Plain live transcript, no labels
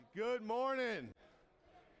Good morning.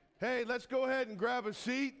 Hey, let's go ahead and grab a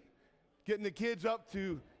seat. Getting the kids up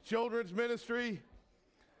to children's ministry.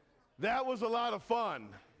 That was a lot of fun.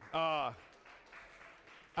 I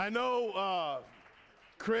know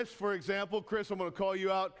Chris, for example. Chris, I'm going to call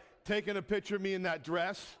you out, taking a picture of me in that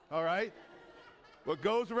dress, all right? What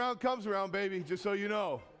goes around comes around, baby, just so you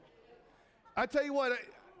know. I tell you what,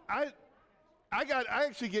 I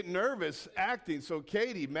actually get nervous acting, so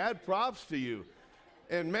Katie, mad props to you.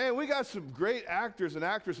 And man, we got some great actors and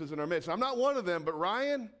actresses in our midst. I'm not one of them, but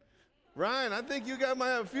Ryan, I think you got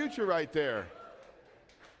my future right there.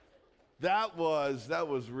 That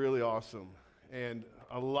was really awesome and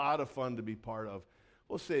a lot of fun to be part of.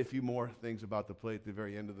 We'll say a few more things about the play at the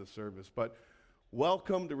very end of the service, but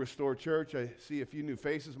welcome to Restore Church. I see a few new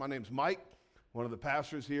faces. My name's Mike, one of the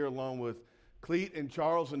pastors here, along with Cleet and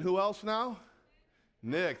Charles, and who else now?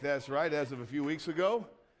 Nick, that's right, as of a few weeks ago.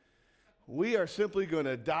 We are simply going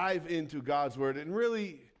to dive into God's Word, and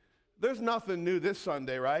really, there's nothing new this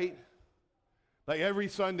Sunday, right? Like every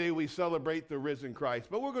Sunday, we celebrate the risen Christ,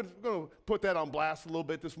 but we're going to put that on blast a little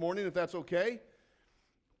bit this morning, if that's okay.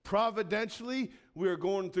 Providentially, we are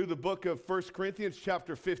going through the book of 1 Corinthians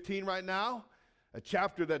chapter 15 right now, a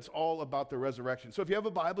chapter that's all about the resurrection. So if you have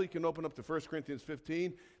a Bible, you can open up to 1 Corinthians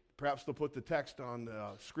 15. Perhaps they'll put the text on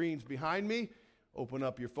the screens behind me. Open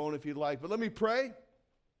up your phone if you'd like. But let me pray.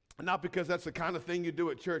 Not because that's the kind of thing you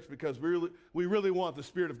do at church, because we really want the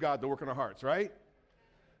Spirit of God to work in our hearts, right?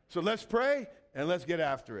 So let's pray and let's get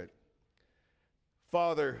after it.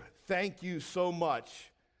 Father, thank you so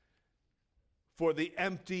much for the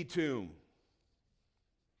empty tomb.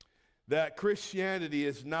 That Christianity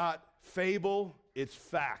is not fable, it's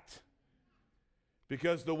fact.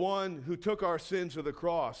 Because the one who took our sins to the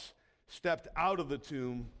cross stepped out of the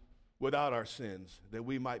tomb without our sins, that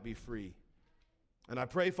we might be free. And I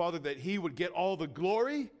pray, Father, that he would get all the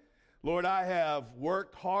glory. Lord, I have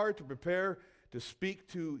worked hard to prepare to speak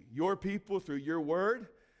to your people through your word.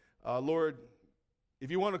 Lord, if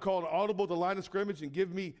you want to call an audible to line of scrimmage and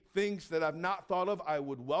give me things that I've not thought of, I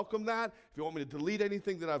would welcome that. If you want me to delete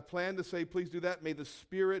anything that I've planned to say, please do that. May the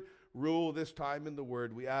Spirit rule this time in the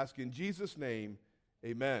word. We ask in Jesus' name,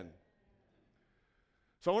 amen.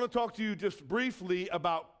 So I want to talk to you just briefly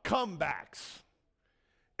about comebacks.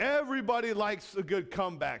 Everybody likes a good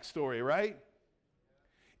comeback story, right?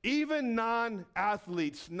 Even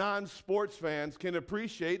non-athletes, non-sports fans can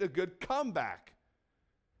appreciate a good comeback,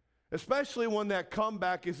 especially when that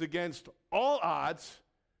comeback is against all odds,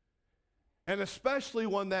 and especially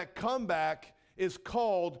when that comeback is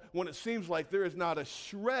called when it seems like there is not a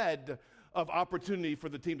shred of opportunity for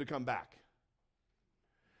the team to come back.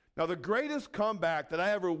 Now, the greatest comeback that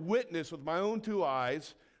I ever witnessed with my own two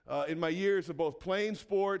eyes in my years of both playing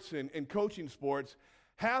sports and coaching sports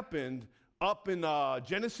happened up in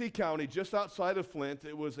Genesee County, just outside of Flint.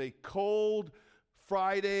 It was a cold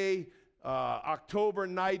Friday, October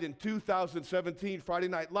night in 2017, Friday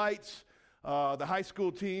Night Lights. The high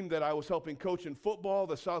school team that I was helping coach in football,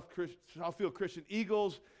 the Southfield Christian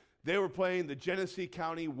Eagles, they were playing the Genesee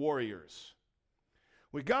County Warriors.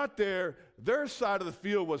 We got there, their side of the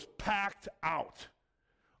field was packed out.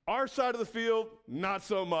 Our side of the field, not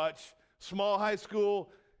so much. Small high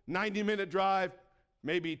school, 90-minute drive,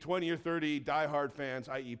 maybe 20 or 30 diehard fans,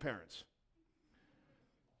 i.e. parents.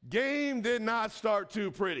 Game did not start too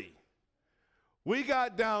pretty. We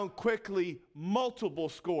got down quickly, multiple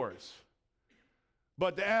scores.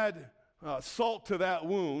 But to add salt to that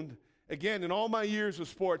wound, again, in all my years of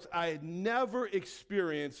sports, I had never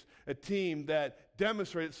experienced a team that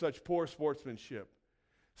demonstrated such poor sportsmanship.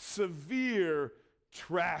 Severe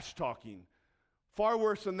trash talking. Far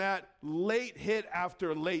worse than that, late hit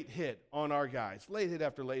after late hit on our guys. Late hit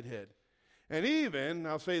after late hit. And even,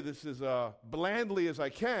 I'll say this as blandly as I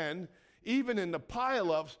can, even in the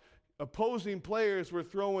pileups, opposing players were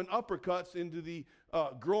throwing uppercuts into the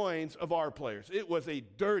groins of our players. It was a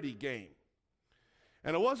dirty game.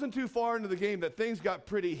 And it wasn't too far into the game that things got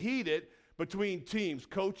pretty heated between teams,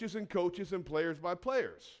 coaches and players by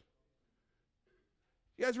players.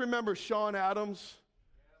 You guys remember Sean Adams?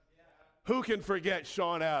 Who can forget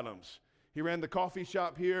Sean Adams? He ran the coffee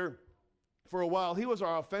shop here for a while. He was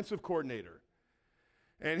our offensive coordinator.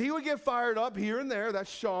 And he would get fired up here and there.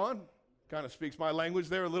 That's Sean. Kind of speaks my language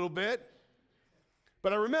there a little bit.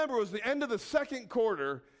 But I remember it was the end of the second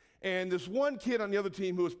quarter, and this one kid on the other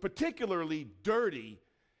team who was particularly dirty,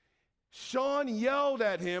 Sean yelled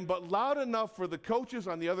at him, but loud enough for the coaches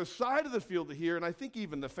on the other side of the field to hear, and I think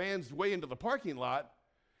even the fans way into the parking lot.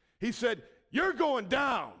 He said, "You're going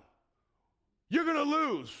down. You're going to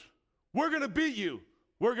lose. We're going to beat you.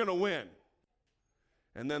 We're going to win."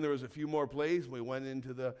 And then there was a few more plays. We went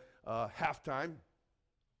into the halftime.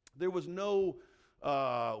 There was no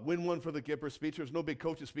win one for the Gipper speech. There was no big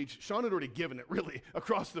coach's speech. Sean had already given it, really,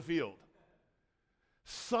 across the field.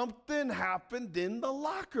 Something happened in the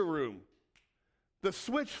locker room. The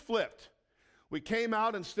switch flipped. We came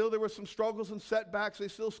out, and still there were some struggles and setbacks. They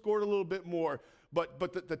still scored a little bit more. But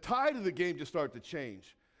the tide of the game just started to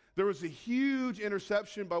change. There was a huge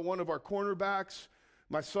interception by one of our cornerbacks,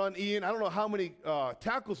 my son Ian. I don't know how many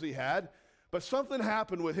tackles he had, but something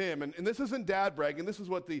happened with him. And this isn't dad bragging. This is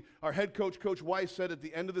what our head coach, Coach Weiss, said at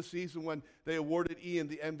the end of the season when they awarded Ian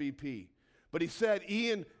the MVP. But he said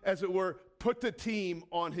Ian, as it were, put the team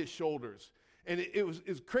on his shoulders. And it was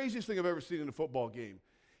the craziest thing I've ever seen in a football game.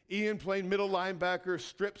 Ian playing middle linebacker,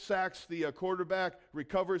 strip sacks the quarterback,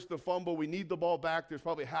 recovers the fumble. We need the ball back. There's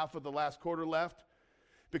probably half of the last quarter left.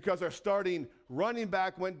 Because our starting running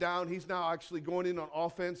back went down. He's now actually going in on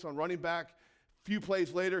offense on running back. A few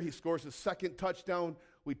plays later, he scores his second touchdown.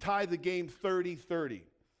 We tie the game 30-30.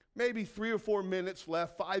 Maybe 3 or 4 minutes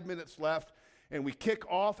left, 5 minutes left, and we kick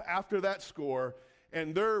off after that score,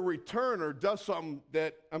 and their returner does something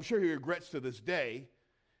that I'm sure he regrets to this day.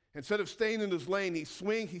 Instead of staying in his lane, he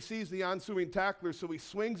sees the ensuing tackler, so he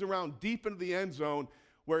swings around deep into the end zone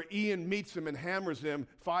where Ian meets him and hammers him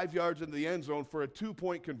 5 yards into the end zone for a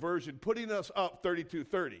 2-point conversion, putting us up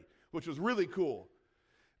 32-30, which was really cool.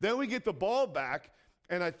 Then we get the ball back,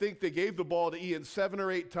 and I think they gave the ball to Ian 7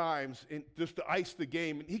 or 8 times just to ice the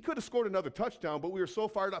game. And he could have scored another touchdown, but we were so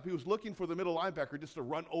fired up, he was looking for the middle linebacker just to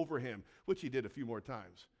run over him, which he did a few more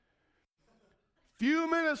times. Few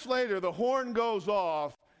minutes later, the horn goes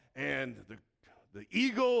off, and the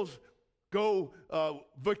Eagles go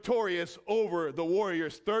victorious over the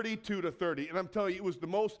Warriors 32-30. And I'm telling you, it was the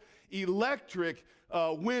most electric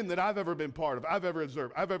win that I've ever been part of, I've ever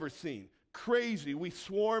observed, I've ever seen. Crazy. We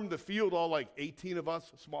swarmed the field, all like 18 of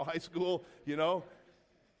us, small high school, you know.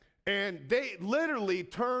 And they literally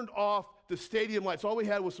turned off the stadium lights. All we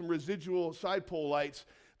had was some residual side pole lights.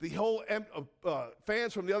 The whole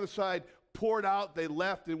fans from the other side poured out, they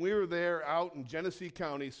left, and we were there out in Genesee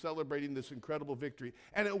County celebrating this incredible victory.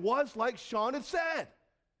 And it was like Sean had said.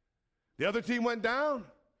 The other team went down,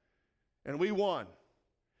 and we won.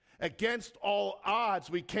 Against all odds,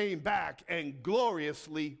 we came back and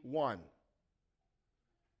gloriously won.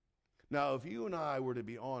 Now, if you and I were to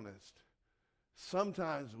be honest,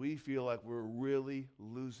 sometimes we feel like we're really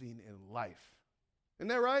losing in life. Isn't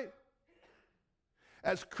that right?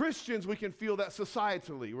 As Christians, we can feel that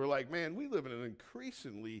societally. We're like, man, we live in an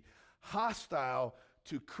increasingly hostile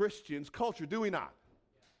to Christians culture, do we not?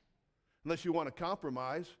 Unless you want to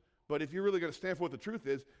compromise. But if you're really going to stand for what the truth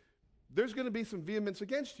is, there's going to be some vehemence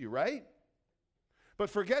against you, right? But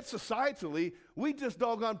forget societally, we just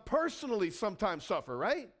doggone personally sometimes suffer,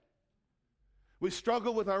 right? We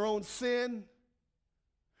struggle with our own sin.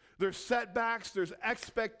 There's setbacks, there's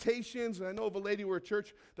expectations. And I know of a lady where a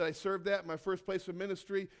church that I served at, my first place of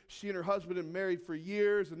ministry, she and her husband had been married for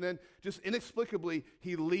years, and then just inexplicably,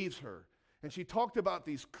 he leaves her. And she talked about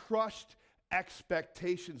these crushed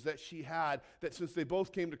expectations that she had, that since they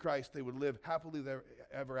both came to Christ, they would live happily there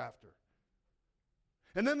ever after.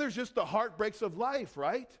 And then there's just the heartbreaks of life,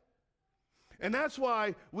 right? And that's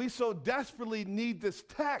why we so desperately need this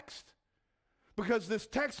text. Because this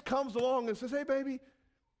text comes along and says, hey, baby,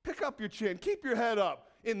 pick up your chin, keep your head up.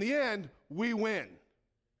 In the end, we win.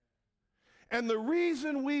 And the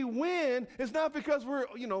reason we win is not because we're,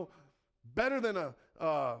 better than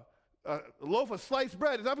a loaf of sliced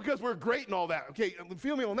bread. It's not because we're great and all that. Okay,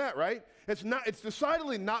 feel me on that, right? It's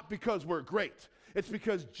decidedly not because we're great. It's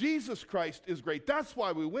because Jesus Christ is great. That's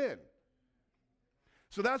why we win.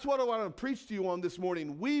 So that's what I want to preach to you on this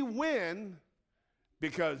morning. We win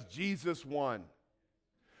because Jesus won.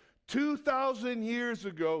 2,000 years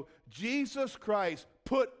ago, Jesus Christ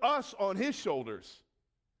put us on his shoulders.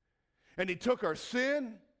 And he took our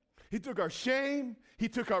sin, he took our shame, he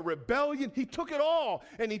took our rebellion, he took it all,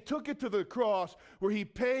 and he took it to the cross where he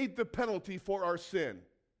paid the penalty for our sin.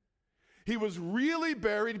 He was really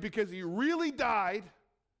buried because he really died,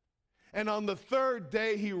 and on the third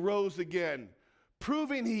day he rose again,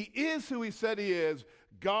 proving he is who he said he is,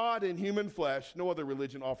 God in human flesh. No other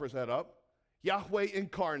religion offers that up. Yahweh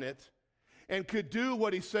incarnate, and could do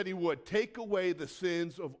what he said he would, take away the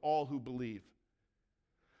sins of all who believe.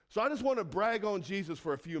 So I just want to brag on Jesus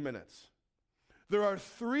for a few minutes. There are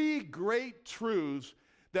 3 great truths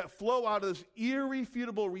that flow out of this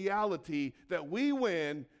irrefutable reality that we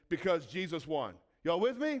win because Jesus won. Y'all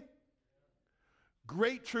with me?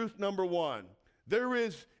 Great truth number 1. There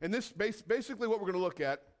is, and this basically what we're going to look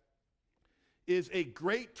at, is a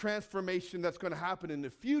great transformation that's going to happen in the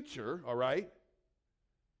future, all right?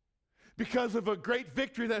 because of a great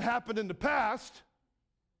victory that happened in the past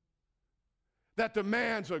that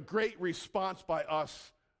demands a great response by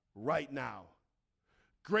us right now.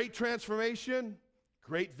 Great transformation,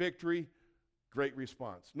 great victory, great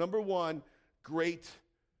response. Number one, great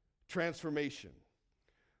transformation.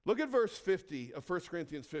 Look at verse 50 of 1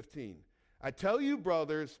 Corinthians 15. I tell you,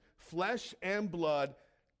 brothers, flesh and blood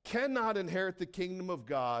cannot inherit the kingdom of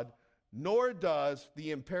God, nor does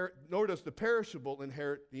the perishable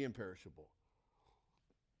inherit the imperishable.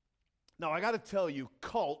 Now, I got to tell you,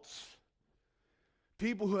 cults,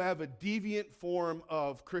 people who have a deviant form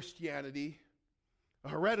of Christianity, a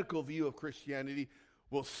heretical view of Christianity,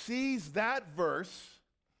 will seize that verse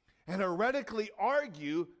and heretically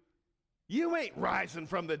argue, you ain't rising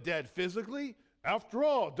from the dead physically. After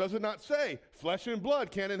all, does it not say flesh and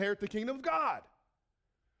blood can't inherit the kingdom of God?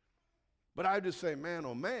 But I just say, man,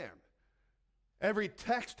 oh man, every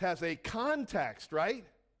text has a context, right?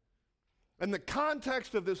 And the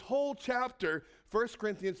context of this whole chapter, 1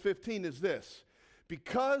 Corinthians 15, is this.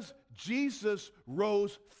 Because Jesus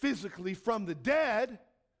rose physically from the dead,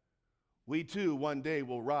 we too one day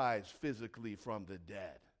will rise physically from the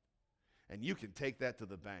dead. And you can take that to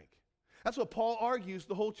the bank. That's what Paul argues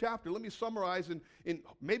the whole chapter. Let me summarize in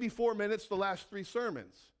maybe 4 minutes the last 3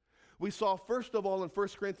 sermons. We saw, first of all, in 1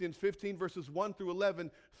 Corinthians 15, verses 1 through 11,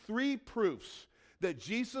 3 proofs that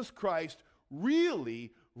Jesus Christ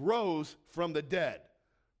really rose from the dead.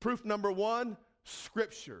 Proof number 1,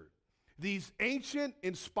 Scripture. These ancient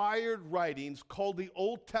inspired writings called the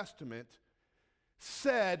Old Testament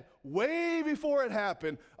said, way before it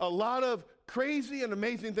happened, a lot of crazy and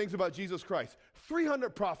amazing things about Jesus Christ.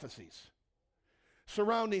 300 prophecies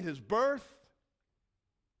surrounding his birth,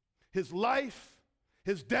 his life,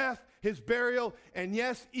 his death, his burial, and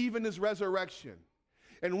yes, even his resurrection.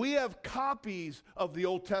 And we have copies of the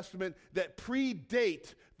Old Testament that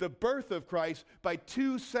predate the birth of Christ by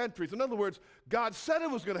 2 centuries. In other words, God said it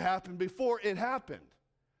was going to happen before it happened.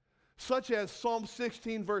 Such as Psalm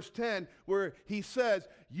 16, verse 10, where he says,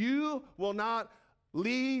 you will not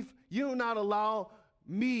allow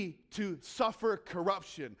me to suffer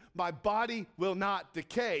corruption. My body will not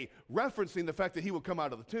decay, referencing the fact that he will come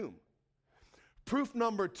out of the tomb. Proof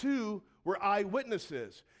number 2 were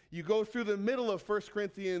eyewitnesses. You go through the middle of 1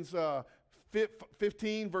 Corinthians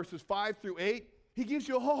 15, verses 5 through 8. He gives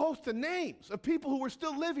you a whole host of names of people who were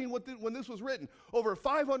still living when this was written. Over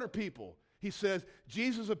 500 people. He says,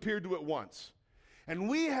 Jesus appeared to it once. And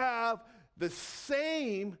we have the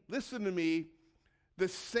same, listen to me, the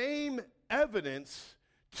same evidence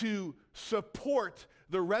to support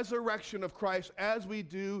the resurrection of Christ as we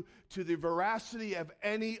do to the veracity of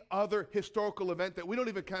any other historical event that we don't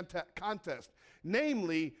even contest,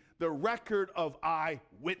 namely the record of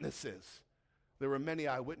eyewitnesses. There were many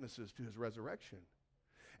eyewitnesses to his resurrection.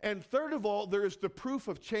 And third of all, there is the proof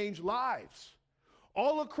of changed lives.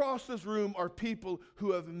 All across this room are people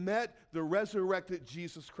who have met the resurrected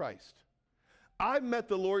Jesus Christ. I met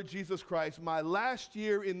the Lord Jesus Christ my last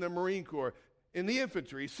year in the Marine Corps, in the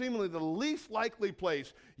infantry, seemingly the least likely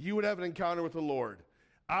place you would have an encounter with the Lord.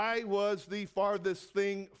 I was the farthest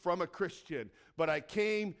thing from a Christian, but I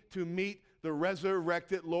came to meet the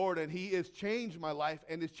resurrected Lord, and he has changed my life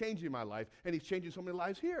and is changing my life, and he's changing so many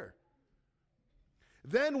lives here.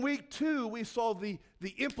 Then week 2, we saw the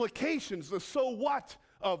implications, the so what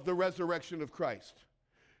of the resurrection of Christ.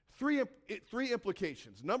 Three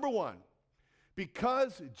implications. Number 1,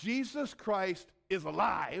 because Jesus Christ is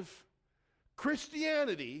alive,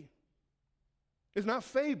 Christianity is not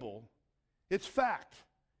fable, it's fact.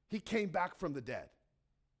 He came back from the dead.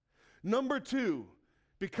 Number 2,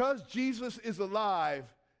 because Jesus is alive,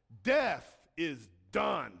 death is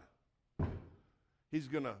done. He's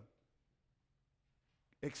going to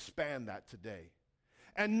expand that today.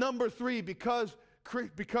 And number 3, because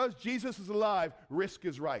Jesus is alive, risk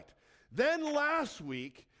is right. Then last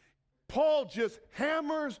week, Paul just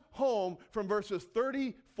hammers home from verses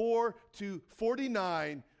 34 to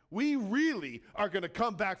 49, we really are going to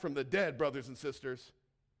come back from the dead, brothers and sisters.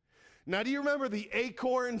 Now, do you remember the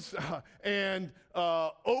acorns and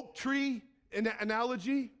oak tree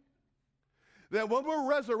analogy? That when we're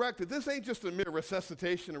resurrected, this ain't just a mere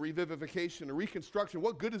resuscitation, a revivification, a reconstruction.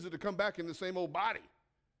 What good is it to come back in the same old body?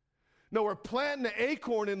 No, we're planting an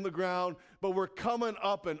acorn in the ground, but we're coming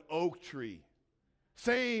up an oak tree.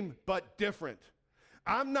 Same, but different.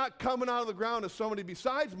 I'm not coming out of the ground as somebody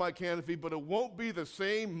besides Mike Hanafy, but it won't be the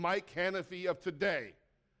same Mike Hanafy of today.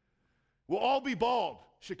 We'll all be bald.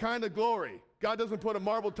 Shekinah glory. God doesn't put a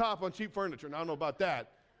marble top on cheap furniture. And I don't know about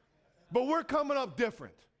that. But we're coming up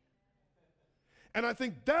different. And I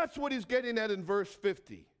think that's what he's getting at in verse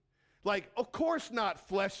 50. Like, of course not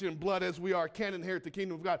flesh and blood as we are can inherit the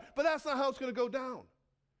kingdom of God, but that's not how it's going to go down.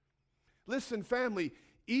 Listen, family,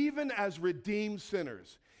 even as redeemed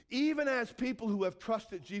sinners, even as people who have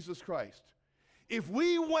trusted Jesus Christ, if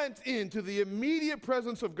we went into the immediate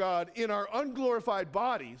presence of God in our unglorified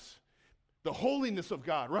bodies, the holiness of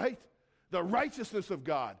God, right? The righteousness of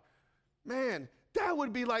God, man, that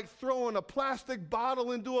would be like throwing a plastic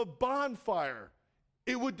bottle into a bonfire.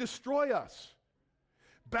 It would destroy us.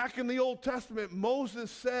 Back in the Old Testament,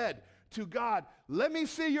 Moses said to God, let me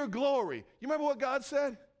see your glory. You remember what God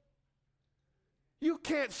said? You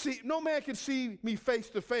can't see, no man can see me face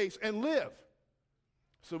to face and live.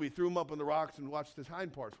 So he threw him up on the rocks and watched his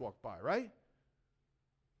hind parts walk by, right?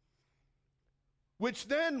 Which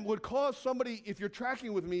then would cause somebody, if you're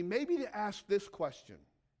tracking with me, maybe to ask this question.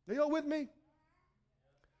 Are you all with me?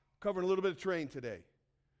 Covering a little bit of terrain today.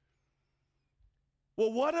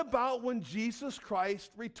 Well, what about when Jesus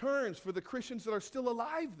Christ returns for the Christians that are still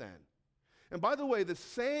alive then? And by the way, the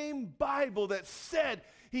same Bible that said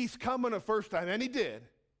he's coming a first time, and he did,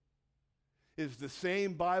 is the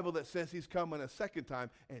same Bible that says he's coming a second time,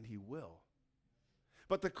 and he will.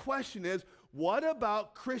 But the question is, what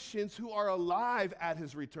about Christians who are alive at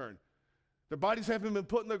his return? Their bodies haven't been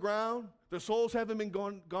put in the ground. Their souls haven't been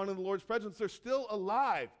gone in the Lord's presence. They're still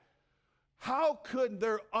alive. How could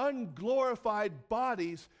their unglorified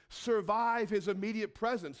bodies survive his immediate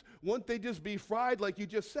presence? Wouldn't they just be fried like you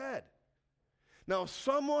just said? Now, if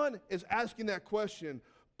someone is asking that question,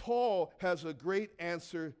 Paul has a great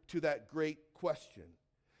answer to that great question.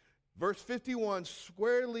 Verse 51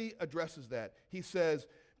 squarely addresses that. He says,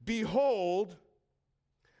 behold,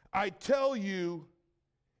 I tell you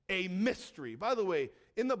a mystery. By the way,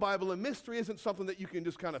 in the Bible, a mystery isn't something that you can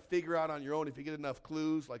just kind of figure out on your own if you get enough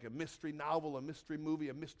clues, like a mystery novel, a mystery movie,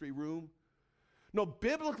 a mystery room. No,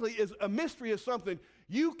 biblically, a mystery is something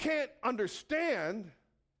you can't understand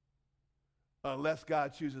unless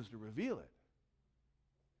God chooses to reveal it.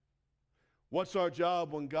 What's our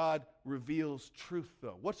job when God reveals truth,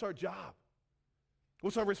 though? What's our job?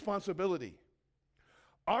 What's our responsibility?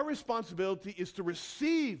 Our responsibility is to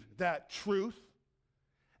receive that truth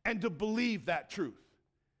and to believe that truth.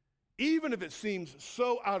 Even if it seems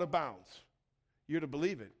so out of bounds, you're to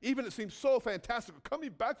believe it. Even if it seems so fantastical, coming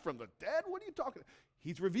back from the dead, what are you talking about?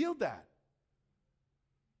 He's revealed that.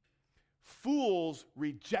 Fools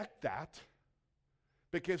reject that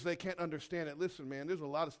because they can't understand it. Listen, man, there's a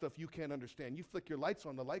lot of stuff you can't understand. You flick your lights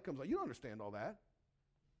on, the light comes on. You don't understand all that.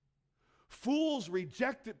 Fools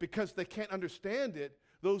reject it because they can't understand it.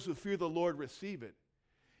 Those who fear the Lord receive it.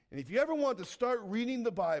 And if you ever want to start reading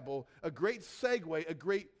the Bible, a great segue, a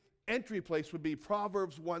great entry place would be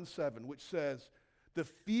Proverbs 1:7, which says, the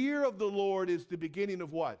fear of the Lord is the beginning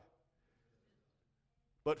of what?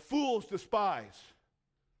 But fools despise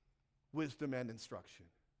wisdom and instruction.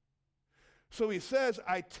 So he says,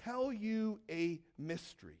 I tell you a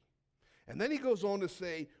mystery. And then he goes on to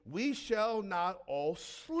say, we shall not all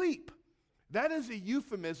sleep. That is a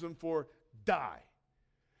euphemism for die.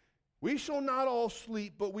 We shall not all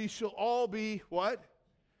sleep, but we shall all be what?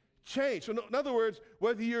 Changed. So in other words,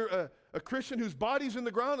 whether you're a Christian whose body's in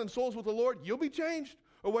the ground and soul's with the Lord, you'll be changed.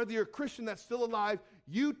 Or whether you're a Christian that's still alive,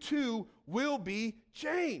 you too will be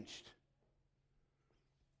changed.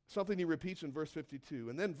 Something he repeats in verse 52.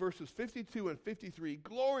 And then verses 52 and 53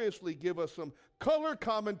 gloriously give us some color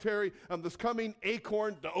commentary on this coming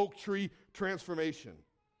acorn, the oak tree transformation.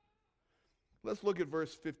 Let's look at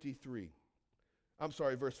verse 52.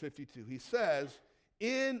 He says,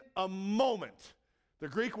 in a moment. The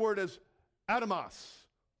Greek word is atomos,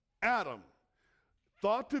 atom,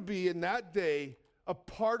 thought to be in that day a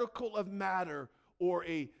particle of matter or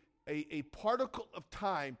a particle of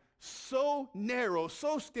time so narrow,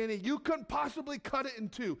 so skinny, you couldn't possibly cut it in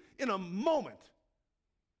two in a moment.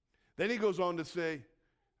 Then he goes on to say,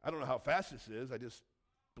 I don't know how fast this is, I just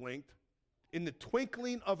blinked, in the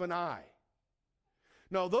twinkling of an eye.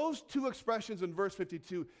 Now, those two expressions in verse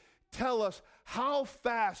 52 tell us how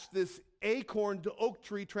fast this acorn to oak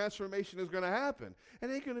tree transformation is going to happen.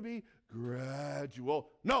 And it ain't going to be gradual.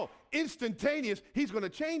 No, instantaneous. He's going to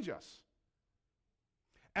change us.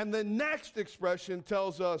 And the next expression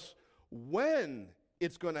tells us when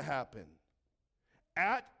it's going to happen.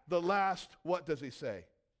 At the last, what does he say?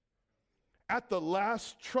 At the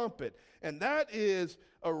last trumpet. And that is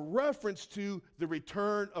a reference to the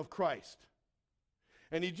return of Christ.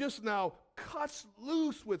 And he just now cuts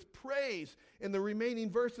loose with praise in the remaining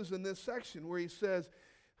verses in this section where he says,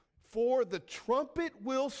 for the trumpet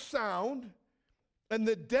will sound and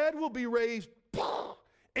the dead will be raised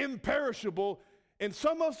imperishable, and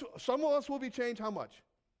some of us will be changed how much?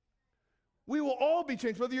 We will all be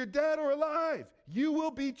changed, whether you're dead or alive. You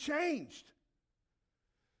will be changed.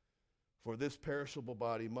 For this perishable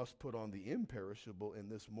body must put on the imperishable, and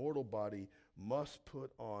this mortal body must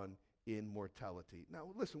put on immortality. Now,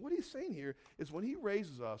 listen, what he's saying here is when he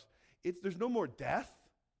raises us, there's no more death,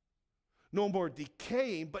 no more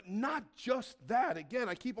decaying, but not just that. Again,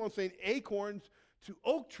 I keep on saying acorns to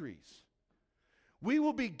oak trees. We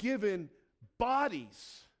will be given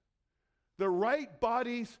bodies, the right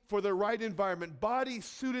bodies for the right environment, bodies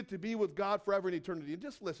suited to be with God forever in eternity. And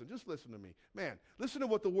just listen to me. Man, listen to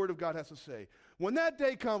what the Word of God has to say. When that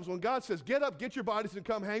day comes, when God says, get up, get your bodies, and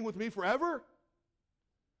come hang with me forever,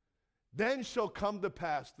 then shall come to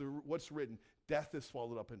pass what's written, death is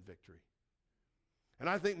swallowed up in victory. And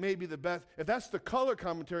I think maybe the best, if that's the color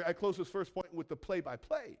commentary, I close this first point with the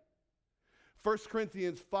play-by-play. 1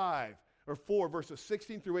 Corinthians 4, verses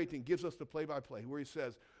 16 through 18 gives us the play-by-play, where he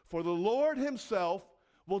says, for the Lord himself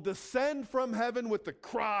will descend from heaven with the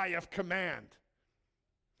cry of command,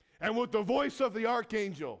 and with the voice of the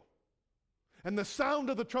archangel, and the sound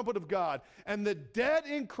of the trumpet of God, and the dead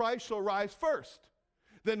in Christ shall rise first.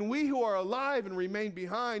 Then we who are alive and remain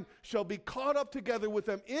behind shall be caught up together with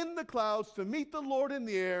them in the clouds to meet the Lord in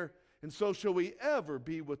the air, and so shall we ever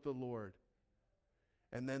be with the Lord.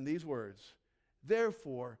 And then these words,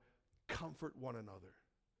 therefore, comfort one another.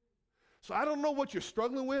 So I don't know what you're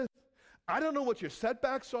struggling with. I don't know what your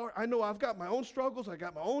setbacks are. I know I've got my own struggles. I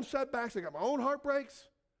got my own setbacks. I got my own heartbreaks.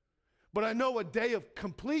 But I know a day of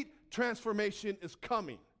complete transformation is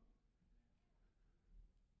coming.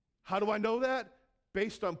 How do I know that?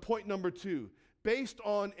 Based on point number 2. Based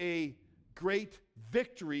on a great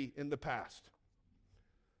victory in the past.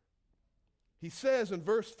 He says in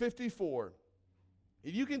verse 54,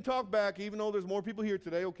 if you can talk back, even though there's more people here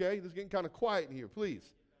today, okay? This is getting kind of quiet in here, please.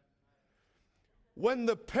 When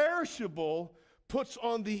the perishable puts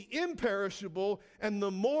on the imperishable, and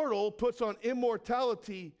the mortal puts on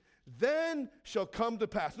immortality, then shall come to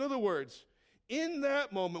pass. In other words, in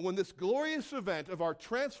that moment, when this glorious event of our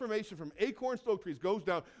transformation from acorns to oak trees goes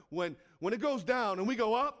down, when it goes down and we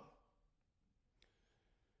go up,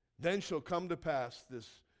 then shall come to pass this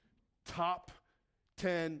top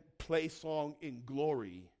 10 play song in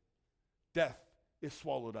glory. Death is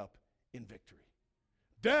swallowed up in victory.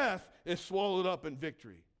 Death is swallowed up in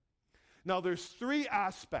victory. Now there's 3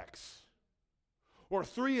 aspects, or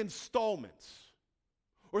 3 installments,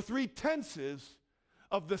 or 3 tenses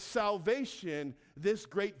of the salvation this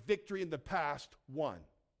great victory in the past won.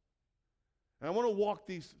 And I want to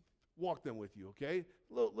walk them with you, okay?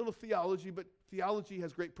 Little theology, but theology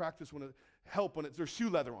has great practice when there's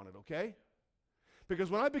shoe leather on it, okay?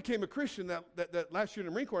 Because when I became a Christian that last year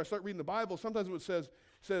in the Marine Corps, I started reading the Bible. Sometimes it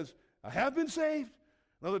says, I have been saved.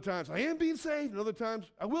 And other times, I am being saved. And other times,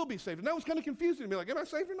 I will be saved. And that was kind of confusing to me. Like, am I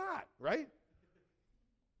saved or not? Right?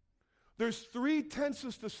 There's 3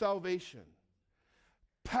 tenses to salvation.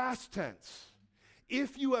 Past tense.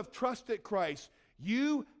 If you have trusted Christ,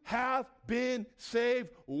 you have been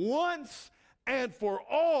saved once and for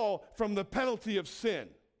all from the penalty of sin.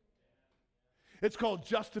 It's called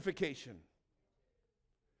justification.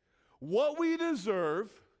 What we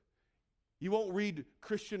deserve, you won't read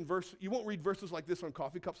verses like this on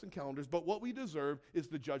coffee cups and calendars, but what we deserve is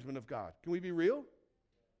the judgment of God. Can we be real?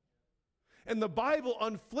 And the Bible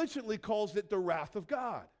unflinchingly calls it the wrath of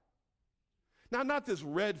God. Now, not this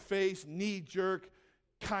red-faced, knee-jerk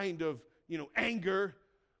kind of, anger,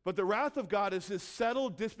 but the wrath of God is his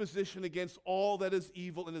settled disposition against all that is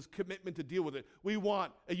evil and his commitment to deal with it. We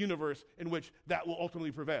want a universe in which that will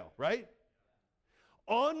ultimately prevail, right?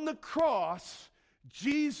 On the cross,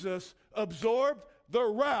 Jesus absorbed the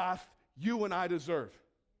wrath you and I deserve.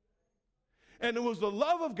 And it was the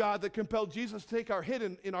love of God that compelled Jesus to take our hit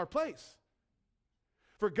in our place.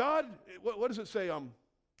 For God, what does it say?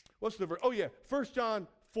 What's the verse? Oh yeah, 1 John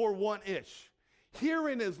 4:1-ish.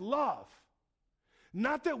 Herein is love.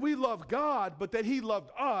 Not that we love God, but that he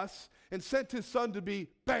loved us and sent his son to be,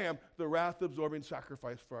 bam, the wrath-absorbing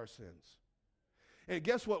sacrifice for our sins. And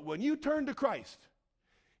guess what? When you turn to Christ,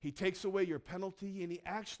 he takes away your penalty and he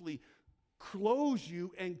actually clothes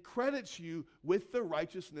you and credits you with the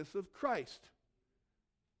righteousness of Christ.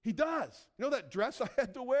 He does. You know that dress I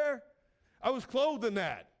had to wear? I was clothed in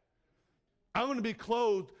that. I'm going to be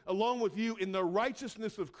clothed along with you in the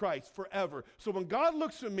righteousness of Christ forever. So when God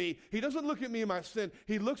looks at me, he doesn't look at me in my sin.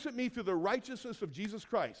 He looks at me through the righteousness of Jesus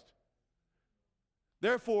Christ.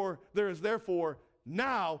 Therefore, there is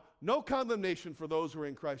now no condemnation for those who are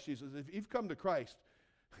in Christ Jesus. If you've come to Christ,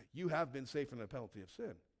 you have been saved from the penalty of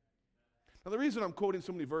sin. Now, the reason I'm quoting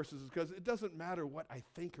so many verses is because it doesn't matter what I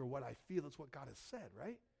think or what I feel. It's what God has said,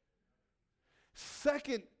 right?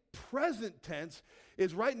 Second present tense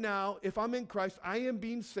is right now, if I'm in Christ, I am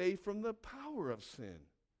being saved from the power of sin.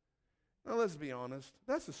 Now, let's be honest.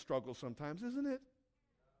 That's a struggle sometimes, isn't it?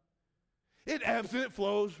 It ebbs and it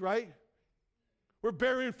flows, right? We're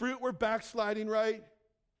bearing fruit. We're backsliding, right?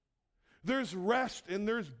 There's rest and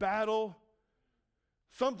there's battle.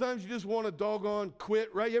 Sometimes you just want to doggone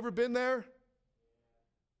quit, right? You ever been there?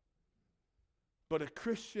 But a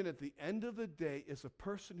Christian at the end of the day is a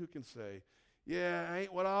person who can say, yeah, I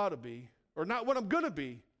ain't what I ought to be, or not what I'm going to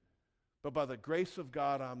be, but by the grace of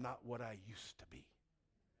God, I'm not what I used to be,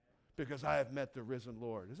 because I have met the risen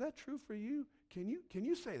Lord. Is that true for you? Can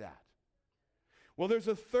you say that? Well, there's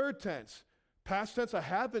a third tense. Past tense, I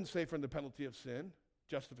have been saved from the penalty of sin,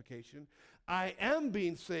 justification. I am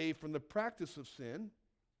being saved from the practice of sin,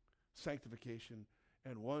 sanctification.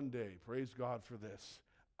 And one day, praise God for this,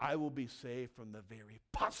 I will be saved from the very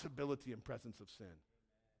possibility and presence of sin.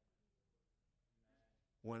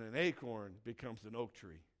 When an acorn becomes an oak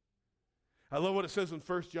tree. I love what it says in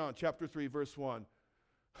 1 John chapter 3, verse 1.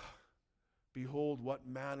 Behold, what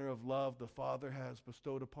manner of love the Father has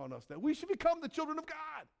bestowed upon us, that we should become the children of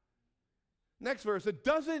God. Next verse, it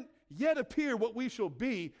doesn't yet appear what we shall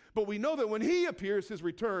be, but we know that when he appears, his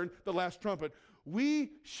return, the last trumpet,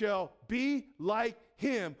 we shall be like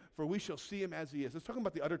him, for we shall see him as he is. It's talking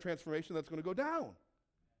about the utter transformation that's going to go down.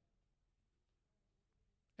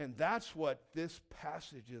 And that's what this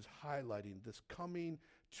passage is highlighting, this coming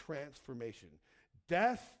transformation.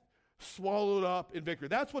 Death swallowed up in victory.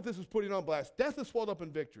 That's what this is putting on blast. Death is swallowed up in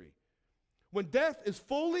victory. When death is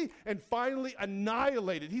fully and finally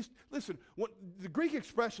annihilated, what the Greek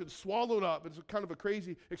expression swallowed up, it's kind of a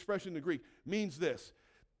crazy expression in the Greek, means this: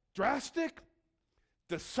 drastic,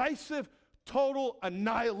 decisive, total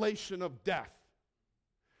annihilation of death.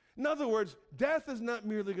 In other words, death is not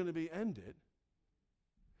merely going to be ended.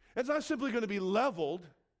 It's not simply going to be leveled.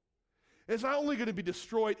 It's not only going to be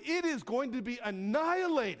destroyed, it is going to be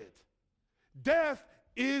annihilated. Death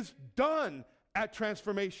is done at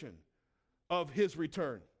transformation of his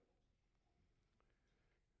return.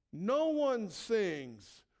 No one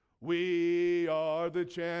sings, "We are the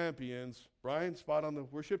champions." Brian, spot on the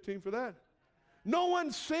worship team for that. No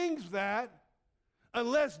one sings that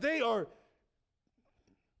unless they are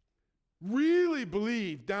really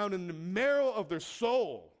believe down in the marrow of their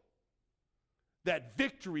soul that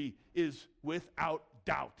victory is without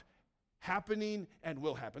doubt happening and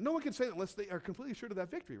will happen. No one can say that unless they are completely sure of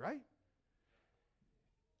that victory, right?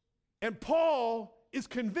 And Paul is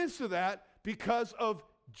convinced of that because of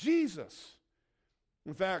Jesus.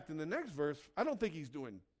 In fact, in the next verse, I don't think he's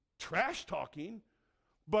doing trash talking,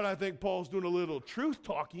 but I think Paul's doing a little truth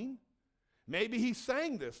talking. Maybe he's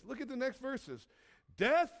saying this. Look at the next verses.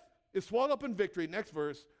 Death is swallowed up in victory. Next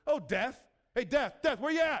verse. Oh, death. Hey, death,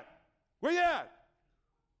 where you at? Where you at?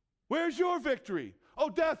 Where's your victory? Oh,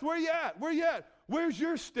 death, where you at? Where you at? Where's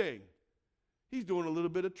your sting? He's doing a little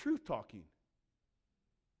bit of truth talking.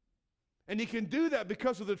 And he can do that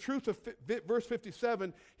because of the truth of verse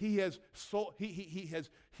 57. He has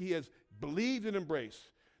believed and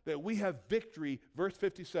embraced that we have victory, verse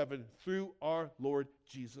 57, through our Lord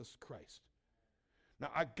Jesus Christ.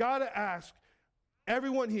 Now, I got to ask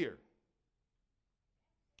everyone here,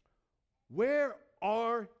 where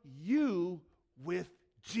are you with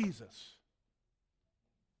Jesus?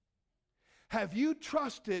 Have you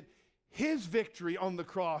trusted his victory on the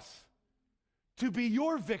cross to be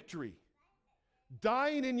your victory,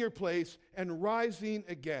 dying in your place and rising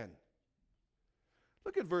again?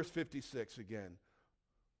 Look at verse 56 again.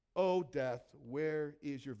 O death, where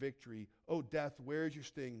is your victory? O death, where is your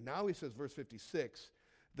sting? Now he says, verse 56,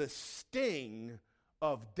 the sting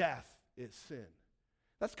of death is sin.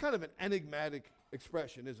 That's kind of an enigmatic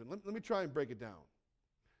expression, isn't it? Let me try and break it down.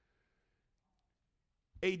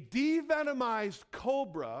 A devenomized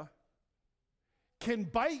cobra can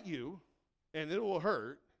bite you, and it will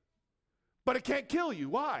hurt, but it can't kill you.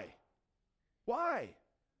 Why? Why?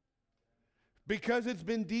 Because it's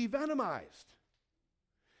been devenomized.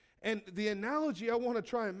 And the analogy I want to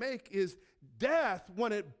try and make is death,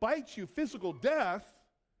 when it bites you, physical death,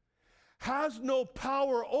 has no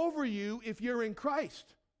power over you if you're in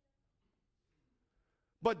Christ.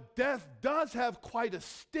 But death does have quite a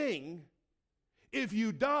sting if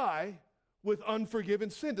you die with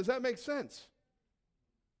unforgiven sin. Does that make sense?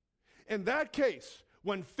 In that case,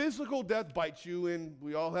 when physical death bites you, and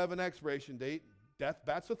we all have an expiration date, death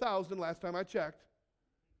bats 1,000 last time I checked,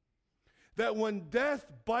 that when death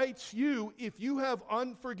bites you, if you have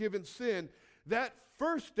unforgiven sin, that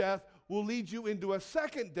first death will lead you into a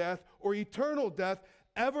second death or eternal death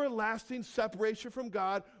everlasting separation from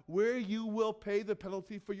God, where you will pay the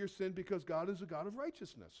penalty for your sin because God is a God of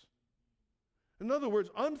righteousness. In other words,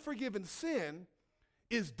 unforgiven sin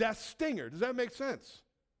is death's stinger. Does that make sense?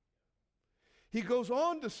 He goes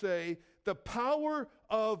on to say the power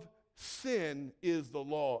of sin is the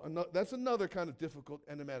law. That's another kind of difficult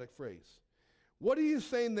enigmatic phrase. What he is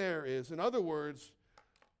saying there is, in other words,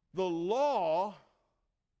 the law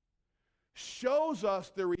shows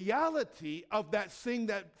us the reality of that thing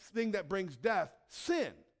that brings death,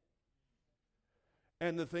 sin.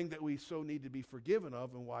 And the thing that we so need to be forgiven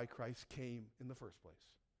of and why Christ came in the first place.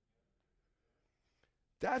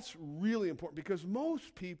 That's really important because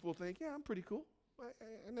most people think, yeah, I'm pretty cool.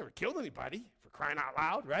 I never killed anybody, for crying out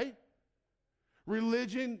loud, right?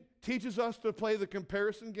 Religion teaches us to play the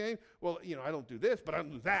comparison game. Well, I don't do this, but I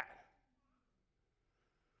don't do that.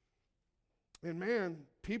 And man,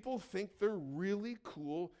 people think they're really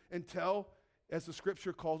cool until, as the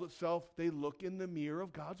scripture calls itself, they look in the mirror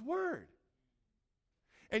of God's word.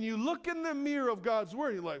 And you look in the mirror of God's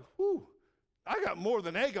word, and you're like, whew, I got more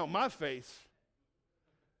than egg on my face.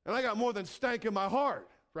 And I got more than stank in my heart,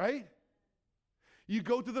 right? You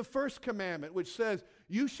go to the first commandment, which says,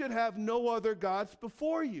 you should have no other gods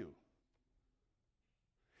before you.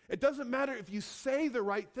 It doesn't matter if you say the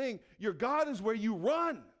right thing. Your God is where you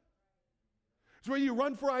run. It's where you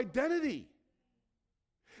run for identity.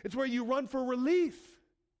 It's where you run for relief.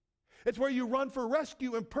 It's where you run for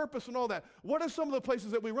rescue and purpose and all that. What are some of the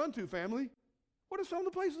places that we run to, family? What are some of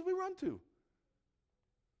the places we run to?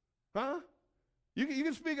 Huh? You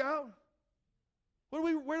can speak out. Where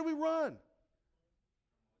do we run?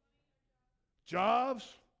 Jobs,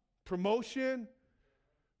 promotion,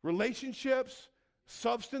 relationships,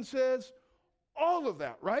 substances, all of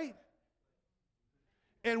that, right?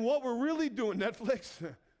 And what we're really doing, Netflix,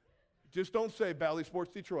 just don't say Bally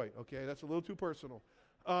Sports Detroit, okay? That's a little too personal.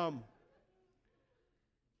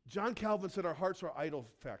 John Calvin said our hearts are idol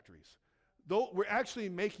factories. Though we're actually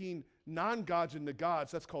making non-gods into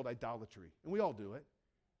gods, that's called idolatry. And we all do it.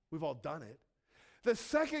 We've all done it. The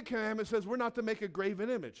second commandment says we're not to make a graven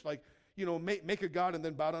image. Like, make a god and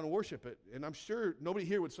then bow down and worship it. And I'm sure nobody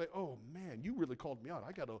here would say, oh man, you really called me out.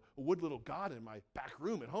 I got a wood little god in my back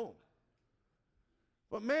room at home.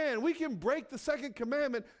 But man, we can break the second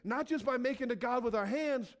commandment not just by making a god with our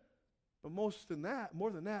hands, but more than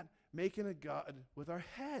that, making a god with our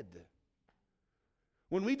head.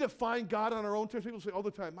 When we define God on our own terms, people say all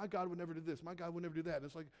the time, my God would never do this, my God would never do that. And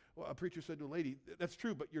it's like, well, a preacher said to a lady, that's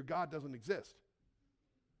true, but your God doesn't exist.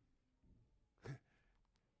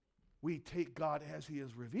 We take God as he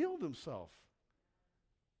has revealed himself.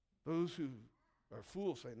 Those who are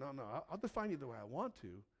fools say, no, I'll define you the way I want to.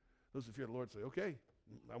 Those who fear the Lord say, okay,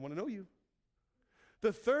 I want to know you.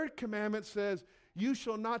 The third commandment says, you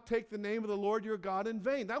shall not take the name of the Lord your God in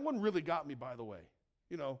vain. That one really got me, by the way.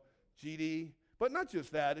 GD. But not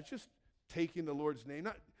just that, it's just taking the Lord's name,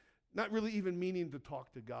 not really even meaning to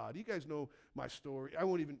talk to God. You guys know my story. I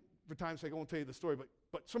won't even, for time's sake, I won't tell you the story,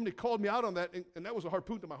 but somebody called me out on that, and that was a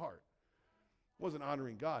harpoon to my heart. It wasn't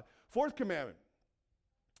honoring God. Fourth commandment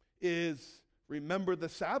is remember the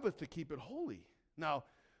Sabbath to keep it holy. Now,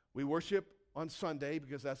 we worship on Sunday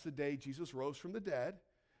because that's the day Jesus rose from the dead,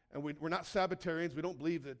 and we're not Sabbatarians. We don't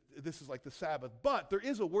believe that this is like the Sabbath, but there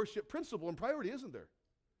is a worship principle and priority, isn't there?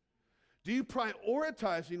 Do you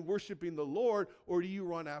prioritizing worshiping the Lord, or do you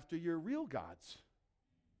run after your real gods?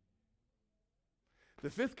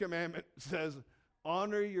 The fifth commandment says,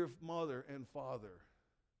 honor your mother and father.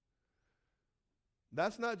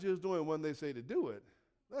 That's not just doing when they say to do it.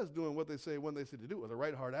 That's doing what they say when they say to do it with a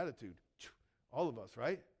right heart attitude. All of us,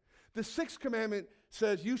 right? The sixth commandment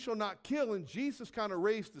says, you shall not kill, and Jesus kind of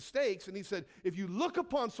raised the stakes, and he said, if you look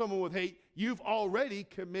upon someone with hate, you've already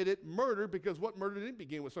committed murder, because what murder didn't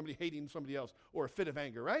begin with somebody hating somebody else or a fit of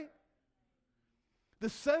anger, right? The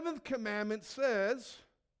seventh commandment says,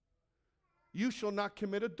 you shall not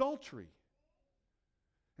commit adultery.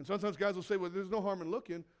 And sometimes guys will say, well, there's no harm in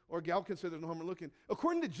looking, or a gal can say there's no harm in looking.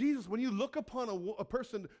 According to Jesus, when you look upon a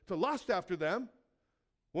person to lust after them,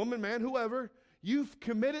 woman, man, whoever, you've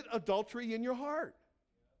committed adultery in your heart.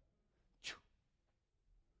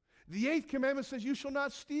 The eighth commandment says you shall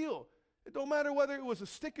not steal. It don't matter whether it was a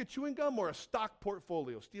stick of chewing gum or a stock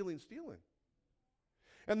portfolio. Stealing.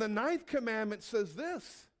 And the ninth commandment says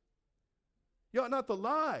this. You ought not to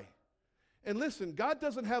lie. And listen, God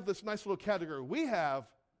doesn't have this nice little category. We have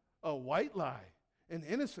a white lie, an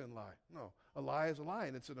innocent lie. No, a lie is a lie,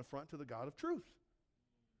 and it's an affront to the God of truth.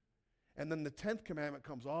 And then the 10th commandment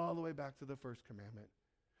comes all the way back to the first commandment.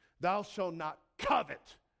 Thou shalt not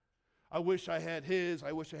covet. I wish I had his.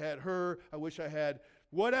 I wish I had her. I wish I had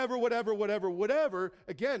whatever.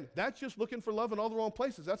 Again, that's just looking for love in all the wrong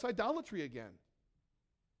places. That's idolatry again.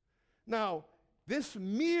 Now, this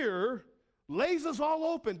mirror lays us all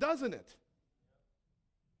open, doesn't it?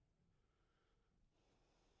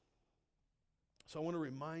 So I want to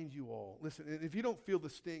remind you all, listen, and if you don't feel the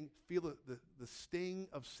sting, the sting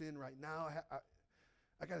of sin right now,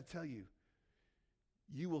 I got to tell you,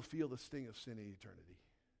 you will feel the sting of sin in eternity.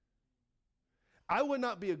 I would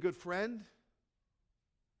not be a good friend.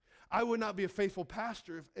 I would not be a faithful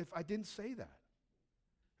pastor if I didn't say that.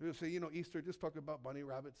 People say, Easter, just talk about bunny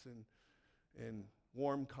rabbits and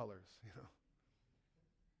warm colors,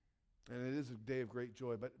 And it is a day of great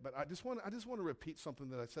joy. But I just want to repeat something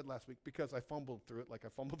that I said last week because I fumbled through it, like I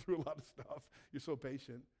fumbled through a lot of stuff. You're so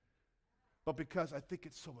patient. But because I think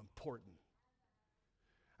it's so important.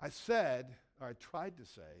 I said, or I tried to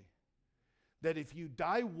say, that if you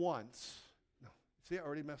die once, no, see, I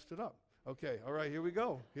already messed it up. Okay, all right, here we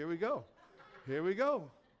go. All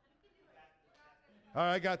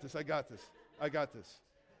right, I got this.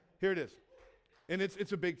 Here it is. And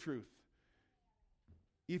it's a big truth.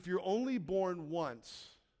 If you're only born once,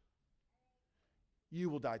 you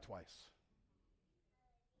will die twice.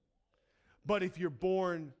 But if you're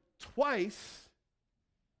born twice,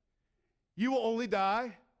 you will only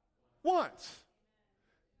die once.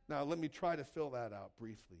 Now, let me try to fill that out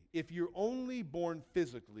briefly. If you're only born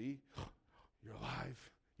physically, you're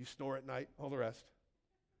alive, you snore at night, all the rest.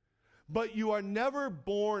 But you are never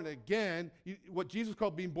born again, what Jesus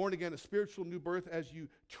called being born again, a spiritual new birth as you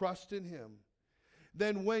trust in him.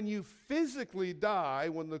 Then when you physically die,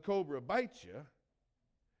 when the cobra bites you,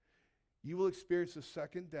 you will experience the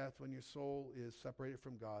second death when your soul is separated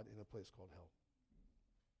from God in a place called hell.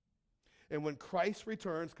 And when Christ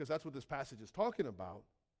returns, because that's what this passage is talking about,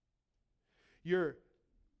 your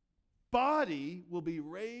body will be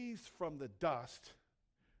raised from the dust,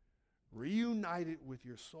 reunited with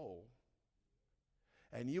your soul,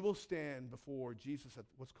 and you will stand before Jesus at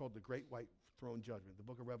what's called the Great White Throne Judgment. The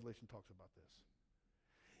book of Revelation talks about this.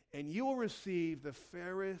 And you will receive the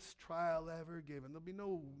fairest trial ever given. There'll be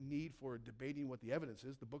no need for debating what the evidence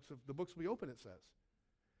is. The books will be open, it says.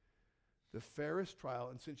 The fairest trial.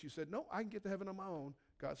 And since you said, no, I can get to heaven on my own,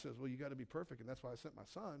 God says, well, you got to be perfect, and that's why I sent my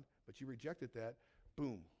son. But you rejected that.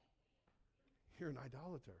 Boom. You're an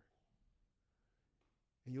idolater.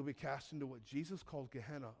 And you'll be cast into what Jesus called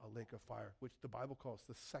Gehenna, a lake of fire, which the Bible calls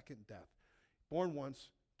the second death. Born once,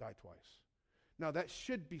 die twice. Now, that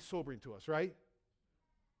should be sobering to us, right?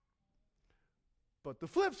 But the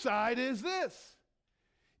flip side is this.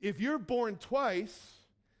 If you're born twice,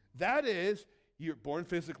 that is, you're born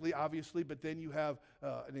physically, obviously, but then you have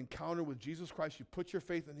an encounter with Jesus Christ. You put your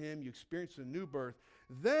faith in him. You experience a new birth.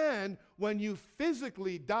 Then, when you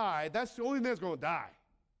physically die, that's the only thing that's going to die.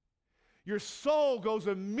 Your soul goes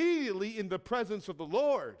immediately in the presence of the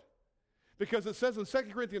Lord. Because it says in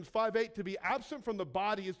 2 Corinthians 5:8, to be absent from the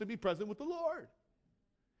body is to be present with the Lord.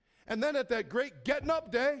 And then at that great getting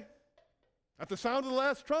up day, at the sound of the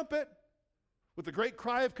last trumpet, with the great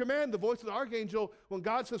cry of command, the voice of the archangel, when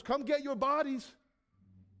God says, come get your bodies,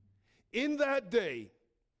 in that day,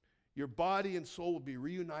 your body and soul will be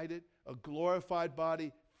reunited, a glorified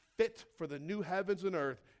body, fit for the new heavens and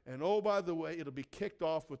earth. And oh, by the way, it'll be kicked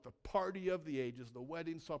off with the party of the ages, the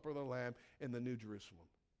wedding supper of the Lamb in the New Jerusalem.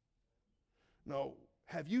 Now,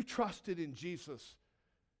 have you trusted in Jesus,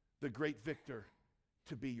 the great victor,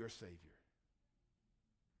 to be your Savior?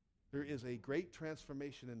 There is a great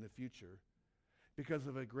transformation in the future because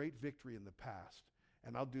of a great victory in the past.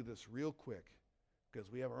 And I'll do this real quick because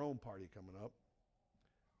we have our own party coming up.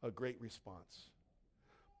 A great response.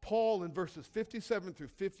 Paul in verses 57 through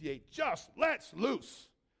 58 just lets loose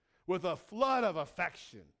with a flood of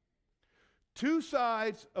affection. Two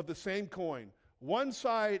sides of the same coin. One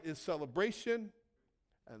side is celebration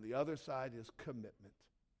and the other side is commitment.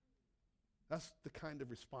 That's the kind of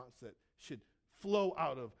response that should flow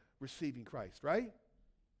out of receiving Christ, right?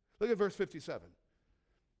 Look at verse 57.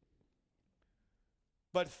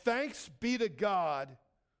 But thanks be to God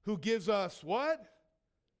who gives us what?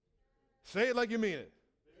 Say it like you mean it.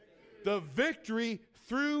 The victory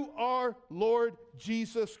through our Lord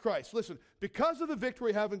Jesus Christ. Listen, because of the victory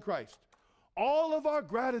we have in Christ, all of our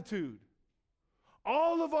gratitude,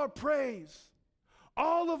 all of our praise,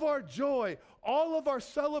 all of our joy, all of our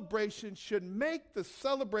celebration should make the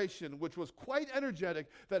celebration, which was quite energetic,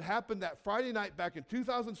 that happened that Friday night back in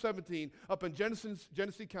 2017 up in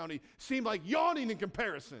Genesee County, seem like yawning in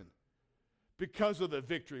comparison because of the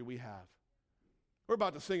victory we have. We're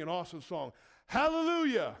about to sing an awesome song.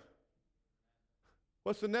 Hallelujah.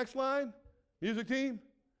 What's the next line? Music team?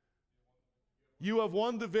 You have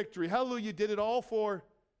won the victory. Hallelujah. You did it all for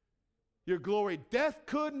your glory. Death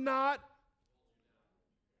could not.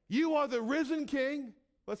 You are the risen King.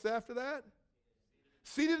 What's after that?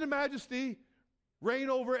 Seated in majesty, reign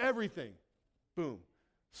over everything. Boom.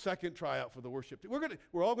 Second tryout for the worship team.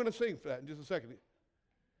 We're all going to sing for that in just a second.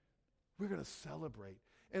 We're going to celebrate.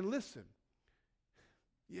 And listen.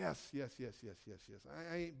 Yes.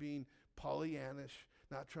 I ain't being Pollyannish,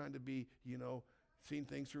 not trying to be, seeing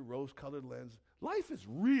things through rose-colored lens. Life is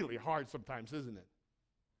really hard sometimes, isn't it?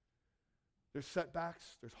 There's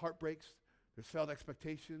setbacks, there's heartbreaks, there's failed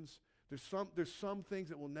expectations. There's some things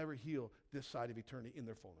that will never heal this side of eternity in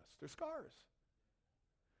their fullness. They're scars.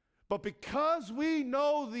 But because we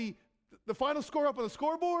know the final score up on the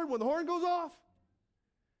scoreboard when the horn goes off,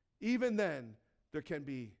 even then there can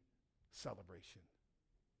be celebration.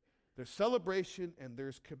 There's celebration and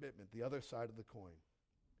there's commitment, the other side of the coin.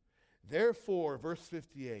 Therefore, verse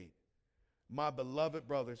 58, my beloved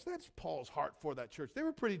brothers, that's Paul's heart for that church. They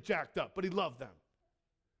were pretty jacked up, but he loved them.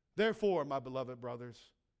 Therefore, my beloved brothers,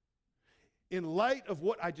 in light of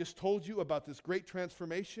what I just told you about this great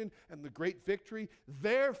transformation and the great victory,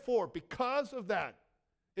 therefore, because of that,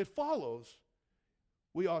 it follows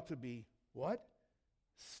we ought to be what?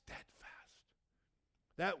 Steadfast.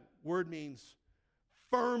 That word means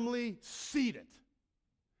firmly seated.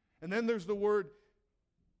 And then there's the word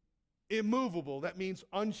immovable. That means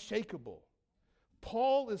unshakable.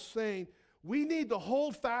 Paul is saying we need to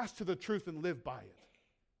hold fast to the truth and live by it.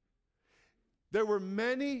 There were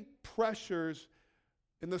many pressures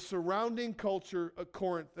in the surrounding culture of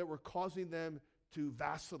Corinth that were causing them to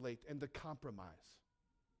vacillate and to compromise.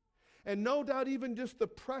 And no doubt even just the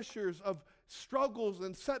pressures of struggles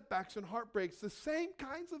and setbacks and heartbreaks, the same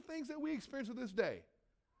kinds of things that we experience to this day,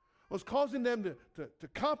 was causing them to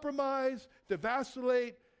compromise, to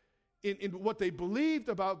vacillate in what they believed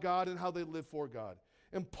about God and how they lived for God.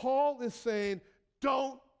 And Paul is saying,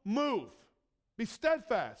 don't move. Be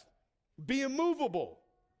steadfast. Be immovable.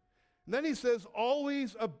 And then he says,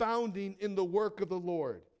 always abounding in the work of the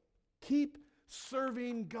Lord. Keep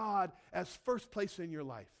serving God as first place in your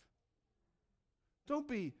life. Don't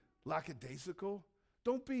be lackadaisical.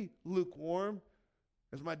 Don't be lukewarm.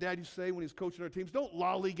 As my dad used to say when he's coaching our teams, don't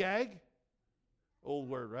lollygag. Old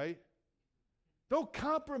word, right? Don't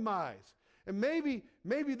compromise. And maybe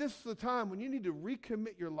this is the time when you need to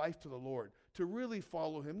recommit your life to the Lord, to really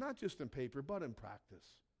follow him, not just in paper, but in practice.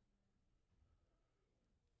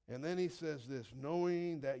 And then he says this,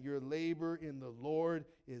 knowing that your labor in the Lord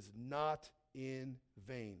is not in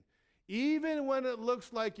vain. Even when it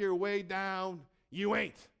looks like you're way down, you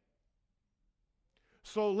ain't.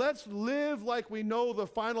 So let's live like we know the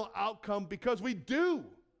final outcome, because we do.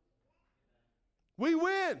 We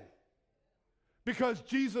win because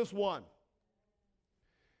Jesus won.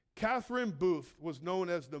 Catherine Booth was known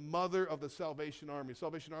as the mother of the Salvation Army.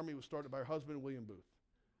 Salvation Army was started by her husband, William Booth.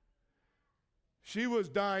 She was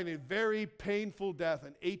dying a very painful death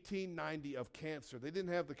in 1890 of cancer. They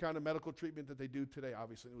didn't have the kind of medical treatment that they do today,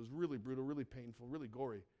 obviously. It was really brutal, really painful, really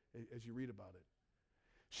gory as you read about it.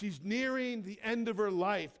 She's nearing the end of her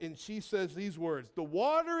life, and she says these words, the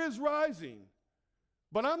water is rising,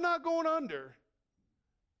 but I'm not going under.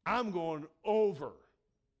 I'm going over.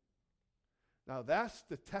 Now that's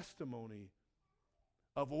the testimony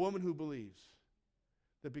of a woman who believes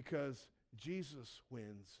that because Jesus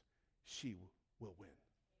wins, she will win.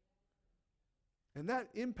 And that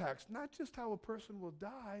impacts not just how a person will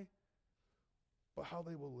die, but how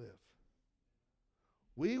they will live.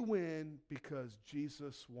 We win because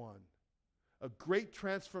Jesus won. A great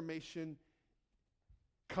transformation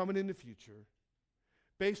coming in the future,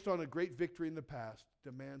 based on a great victory in the past,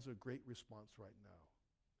 demands a great response right now.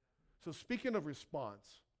 So speaking of response,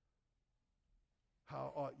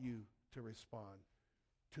 how ought you to respond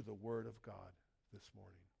to the Word of God this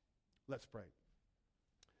morning? Let's pray.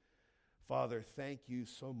 Father, thank you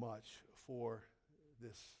so much for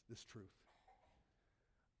this truth.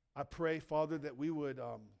 I pray, Father, that we would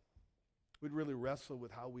we'd really wrestle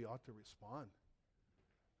with how we ought to respond.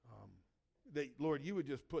 That, Lord, you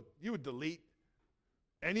would delete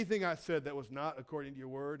anything I said that was not according to your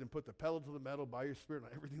word and put the pedal to the metal by your Spirit on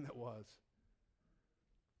everything that was.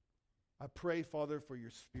 I pray, Father, for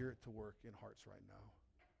your Spirit to work in hearts right now.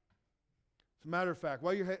 As a matter of fact,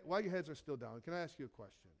 while your heads are still down, can I ask you a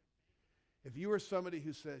question? If you are somebody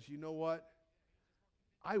who says, you know what,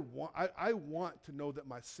 I want to know that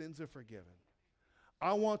my sins are forgiven.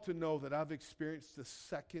 I want to know that I've experienced the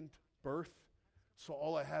second birth, so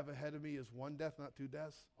all I have ahead of me is one death, not two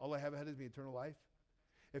deaths. All I have ahead of me is eternal life.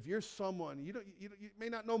 If you're someone, you may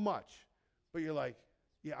not know much, but you're like,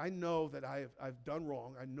 yeah, I know that I've done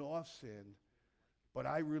wrong. I know I've sinned. But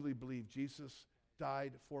I really believe Jesus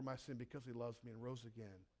died for my sin because he loves me and rose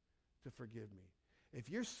again to forgive me. If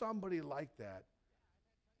you're somebody like that,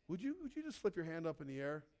 would you just slip your hand up in the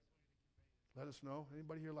air? Let us know.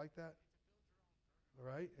 Anybody here like that? All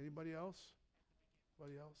right. Anybody else?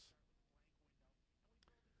 Anybody else?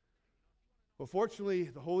 Well, fortunately,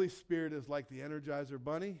 the Holy Spirit is like the Energizer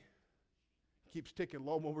Bunny. Keeps ticking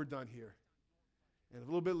low when we're done here. And a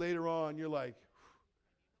little bit later on, you're like,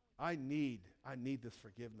 I need this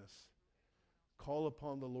forgiveness. Call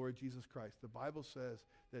upon the Lord Jesus Christ. The Bible says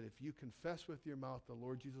that if you confess with your mouth the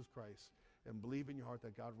Lord Jesus Christ and believe in your heart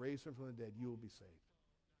that God raised him from the dead, you will be saved.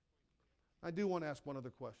 I do want to ask one other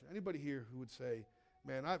question. Anybody here who would say,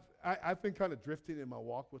 man, I've been kind of drifting in my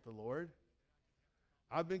walk with the Lord.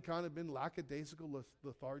 I've been lackadaisical,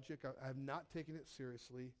 lethargic. I have not taken it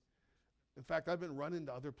seriously. In fact, I've been running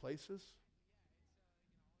to other places.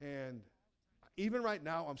 And even right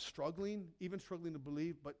now, I'm struggling to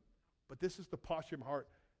believe, but this is the posture of my heart.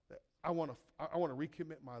 That I want to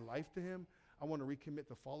recommit my life to him. I want to recommit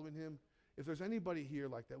to following him. If there's anybody here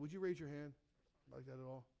like that, would you raise your hand? Like that at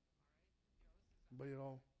all? Anybody at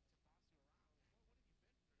all?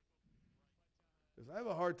 Because I have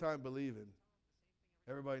a hard time believing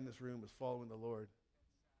everybody in this room is following the Lord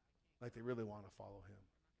like they really want to follow him.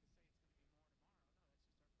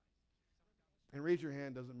 And raise your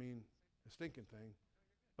hand doesn't mean a stinking thing,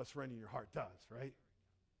 but surrendering your heart does, right?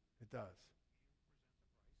 It does.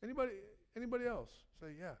 Anybody else? Say,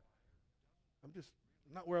 yeah, I'm just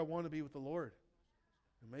not where I want to be with the Lord.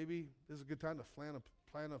 And maybe this is a good time to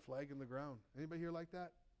plant a flag in the ground. Anybody here like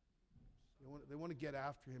that? They want to get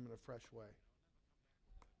after him in a fresh way.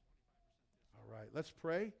 All right, let's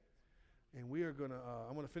pray. And we are going to,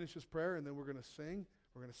 I'm going to finish this prayer, and then we're going to sing.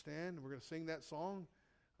 We're going to stand, and we're going to sing that song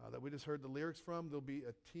that we just heard the lyrics from. There'll be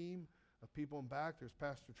a team of people in back. There's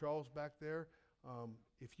Pastor Charles back there.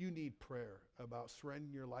 If you need prayer about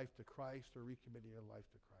surrendering your life to Christ or recommitting your life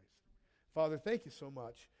to Christ. Father, thank you so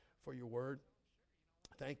much for your word.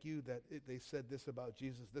 Thank you that they said this about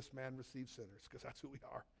Jesus, this man receives sinners, because that's who we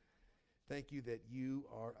are. Thank you that you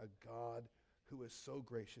are a God who is so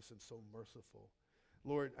gracious and so merciful.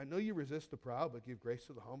 Lord, I know you resist the proud, but give grace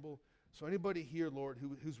to the humble. So anybody here, Lord,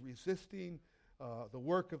 who's resisting the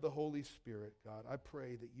work of the Holy Spirit, God, I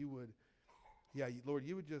pray that you would, Lord,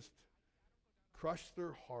 you would just crush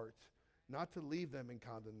their heart, not to leave them in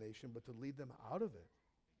condemnation, but to lead them out of it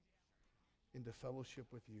into fellowship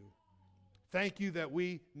with you. Thank you that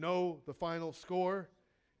we know the final score,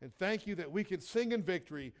 and thank you that we can sing in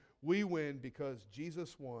victory. We win because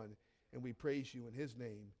Jesus won, and we praise you in his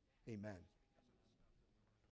name. Amen.